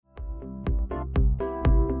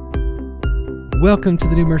Welcome to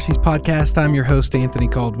the New Mercies Podcast. I'm your host, Anthony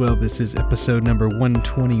Caldwell. This is episode number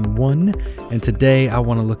 121, and today I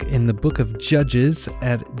want to look in the book of Judges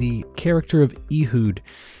at the character of Ehud.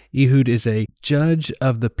 Ehud is a judge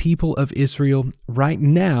of the people of Israel. Right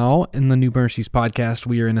now, in the New Mercies Podcast,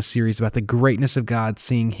 we are in a series about the greatness of God,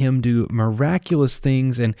 seeing Him do miraculous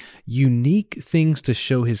things and unique things to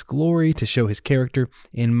show His glory, to show His character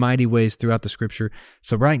in mighty ways throughout the Scripture.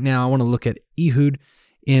 So right now, I want to look at Ehud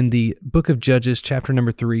in the book of Judges, chapter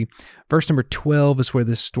number 3. Verse number 12 is where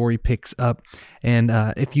this story picks up. And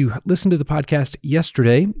if you listened to the podcast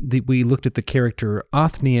yesterday, we looked at the character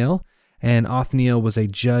Othniel, and Othniel was a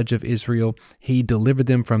judge of Israel. He delivered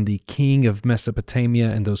them from the king of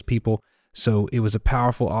Mesopotamia and those people. So it was a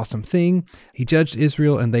powerful, awesome thing. He judged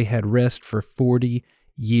Israel, and they had rest for 40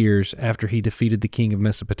 years after he defeated the king of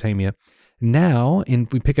Mesopotamia. Now,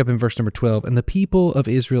 we pick up in verse number 12, and the people of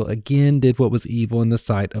Israel again did what was evil in the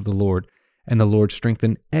sight of the Lord. And the Lord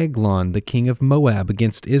strengthened Eglon, the king of Moab,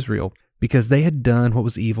 against Israel, because they had done what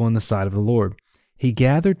was evil in the sight of the Lord. He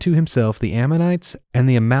gathered to himself the Ammonites and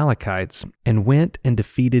the Amalekites, and went and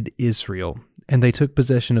defeated Israel, and they took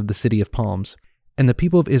possession of the city of palms. And the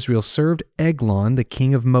people of Israel served Eglon, the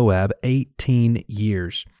king of Moab, 18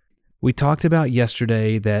 years. We talked about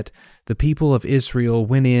yesterday that the people of Israel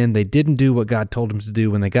went in, they didn't do what God told them to do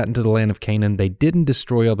when they got into the land of Canaan. They didn't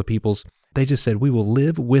destroy all the peoples. They just said, we will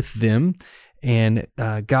live with them. And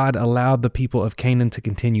God allowed the people of Canaan to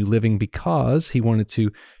continue living because He wanted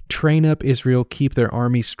to train up Israel, keep their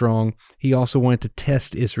army strong. He also wanted to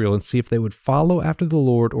test Israel and see if they would follow after the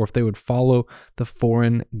Lord or if they would follow the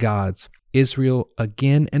foreign gods. Israel,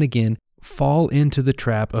 again and again, fall into the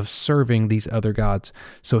trap of serving these other gods.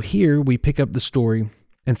 So here we pick up the story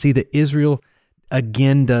and see that Israel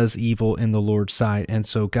again does evil in the Lord's sight. And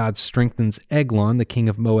so God strengthens Eglon, the king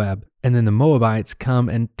of Moab, and then the Moabites come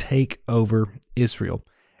and take over Israel.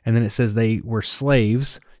 And then it says they were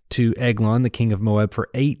slaves to Eglon, the king of Moab, for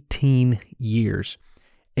 18 years.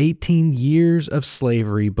 18 years of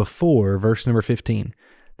slavery before verse number 15.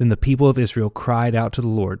 Then the people of Israel cried out to the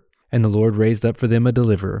Lord, and the Lord raised up for them a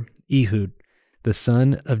deliverer, Ehud, the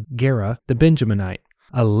son of Gera, the Benjaminite,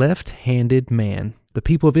 a left-handed man. The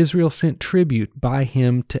people of Israel sent tribute by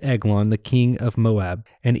him to Eglon, the king of Moab.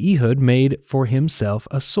 And Ehud made for himself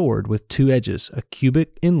a sword with two edges, a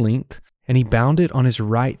cubit in length, and he bound it on his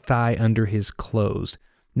right thigh under his clothes.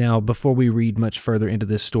 Now, before we read much further into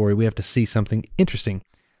this story, we have to see something interesting.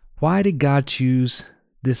 Why did God choose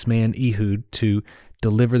this man, Ehud, to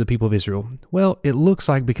deliver the people of Israel? Well, it looks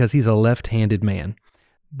like because he's a left-handed man.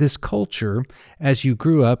 This culture, as you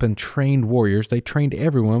grew up and trained warriors, they trained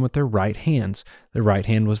everyone with their right hands. The right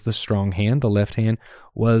hand was the strong hand. The left hand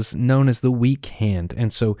was known as the weak hand.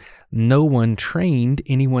 And so no one trained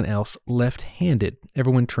anyone else left-handed.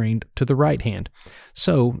 Everyone trained to the right hand.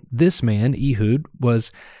 So this man, Ehud, was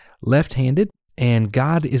left-handed, and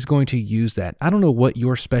God is going to use that. I don't know what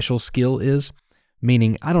your special skill is.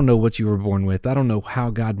 Meaning, I don't know what you were born with. I don't know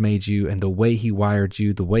how God made you and the way He wired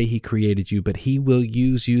you, the way He created you, but He will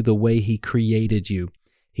use you the way He created you.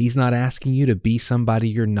 He's not asking you to be somebody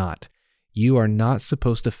you're not. You are not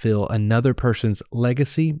supposed to fill another person's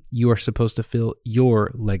legacy. You are supposed to fill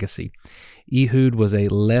your legacy. Ehud was a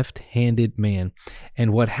left-handed man,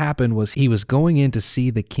 and what happened was he was going in to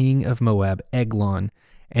see the king of Moab, Eglon,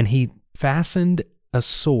 and he fastened a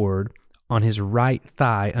sword on his right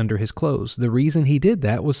thigh under his clothes. The reason he did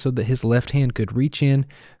that was so that his left hand could reach in,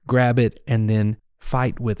 grab it, and then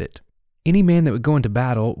fight with it. Any man that would go into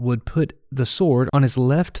battle would put the sword on his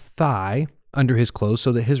left thigh under his clothes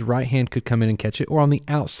so that his right hand could come in and catch it, or on the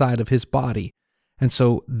outside of his body. And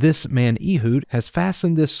so this man, Ehud, has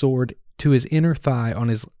fastened this sword to his inner thigh on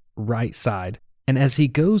his right side. And as he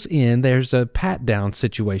goes in, there's a pat-down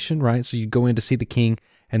situation, right? So you go in to see the king,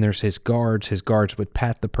 and there's his guards. His guards would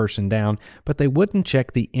pat the person down, but they wouldn't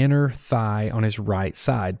check the inner thigh on his right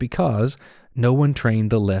side because no one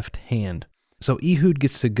trained the left hand. So Ehud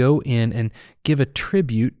gets to go in and give a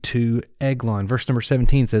tribute to Eglon. Verse number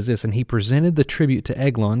 17 says this, and he presented the tribute to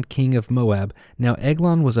Eglon, king of Moab. Now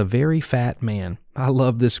Eglon was a very fat man. I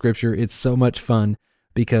love this scripture. It's so much fun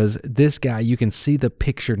because this guy, you can see the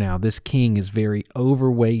picture now. This king is very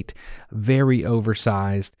overweight, very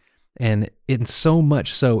oversized. And in so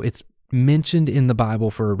much so, it's mentioned in the Bible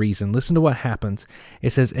for a reason. Listen to what happens.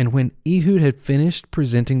 It says, and when Ehud had finished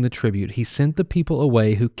presenting the tribute, he sent the people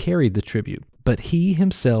away who carried the tribute. But he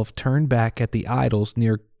himself turned back at the idols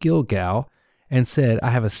near Gilgal and said,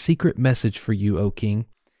 I have a secret message for you, O king.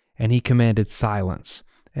 And he commanded silence.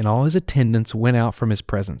 And all his attendants went out from his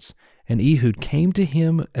presence. And Ehud came to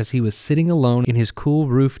him as he was sitting alone in his cool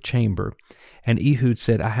roof chamber. And Ehud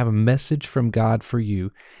said, I have a message from God for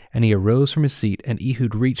you. And he arose from his seat, and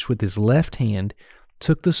Ehud reached with his left hand,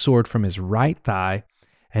 took the sword from his right thigh,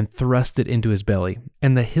 and thrust it into his belly.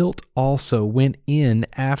 And the hilt also went in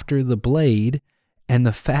after the blade, and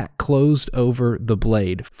the fat closed over the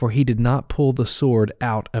blade, for he did not pull the sword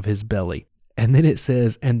out of his belly. And then it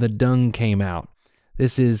says, and the dung came out.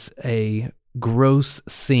 This is a gross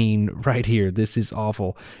scene right here. This is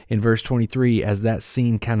awful. In verse 23, as that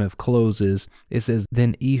scene kind of closes, it says,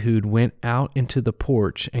 Then Ehud went out into the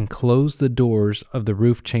porch and closed the doors of the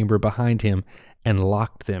roof chamber behind him and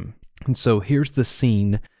locked them. And so here's the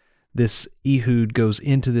scene. This Ehud goes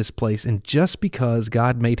into this place, and just because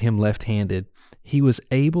God made him left-handed, he was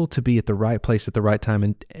able to be at the right place at the right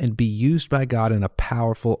time and be used by God in a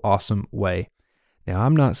powerful, awesome way. Now,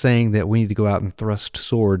 I'm not saying that we need to go out and thrust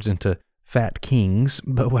swords into fat kings,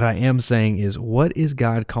 but what I am saying is, what is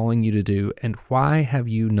God calling you to do, and why have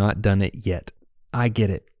you not done it yet? I get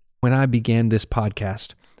it. When I began this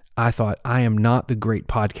podcast, I thought, I am not the great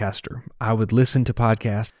podcaster. I would listen to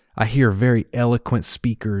podcasts. I hear very eloquent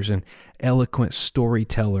speakers and eloquent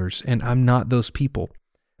storytellers, and I'm not those people.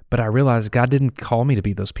 But I realized God didn't call me to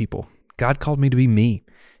be those people. God called me to be me.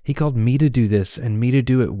 He called me to do this and me to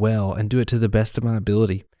do it well and do it to the best of my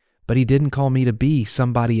ability. But he didn't call me to be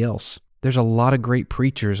somebody else. There's a lot of great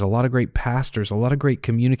preachers, a lot of great pastors, a lot of great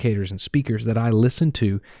communicators and speakers that I listen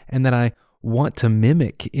to and that I want to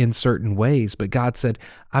mimic in certain ways. But God said,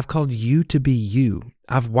 I've called you to be you.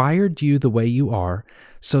 I've wired you the way you are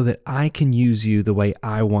so that I can use you the way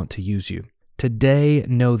I want to use you. Today,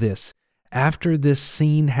 know this. After this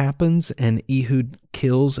scene happens and Ehud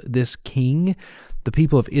kills this king, the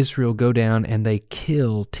people of Israel go down and they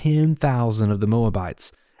kill 10,000 of the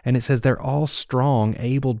Moabites. And it says they're all strong,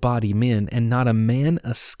 able-bodied men, and not a man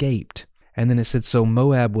escaped. And then it said, so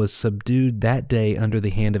Moab was subdued that day under the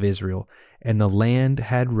hand of Israel, and the land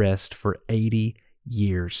had rest for 80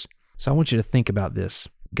 years. So I want you to think about this.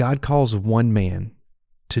 God calls one man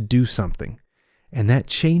to do something, and that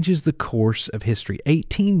changes the course of history.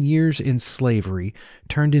 18 years in slavery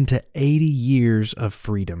turned into 80 years of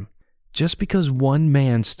freedom, just because one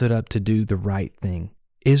man stood up to do the right thing.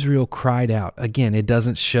 Israel cried out. Again, it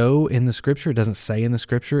doesn't show in the scripture, it doesn't say in the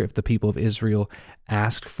scripture if the people of Israel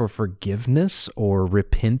asked for forgiveness or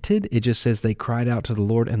repented. It just says they cried out to the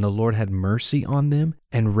Lord, and the Lord had mercy on them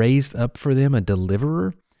and raised up for them a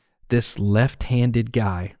deliverer, this left-handed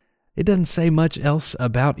guy. It doesn't say much else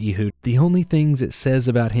about Ehud. The only things it says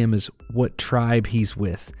about him is what tribe he's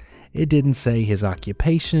with. It didn't say his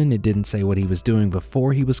occupation. It didn't say what he was doing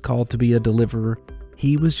before he was called to be a deliverer.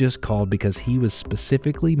 He was just called because he was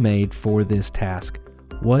specifically made for this task.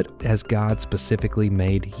 What has God specifically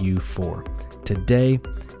made you for? Today,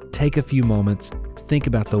 take a few moments, think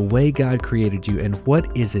about the way God created you and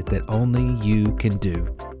what is it that only you can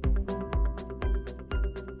do.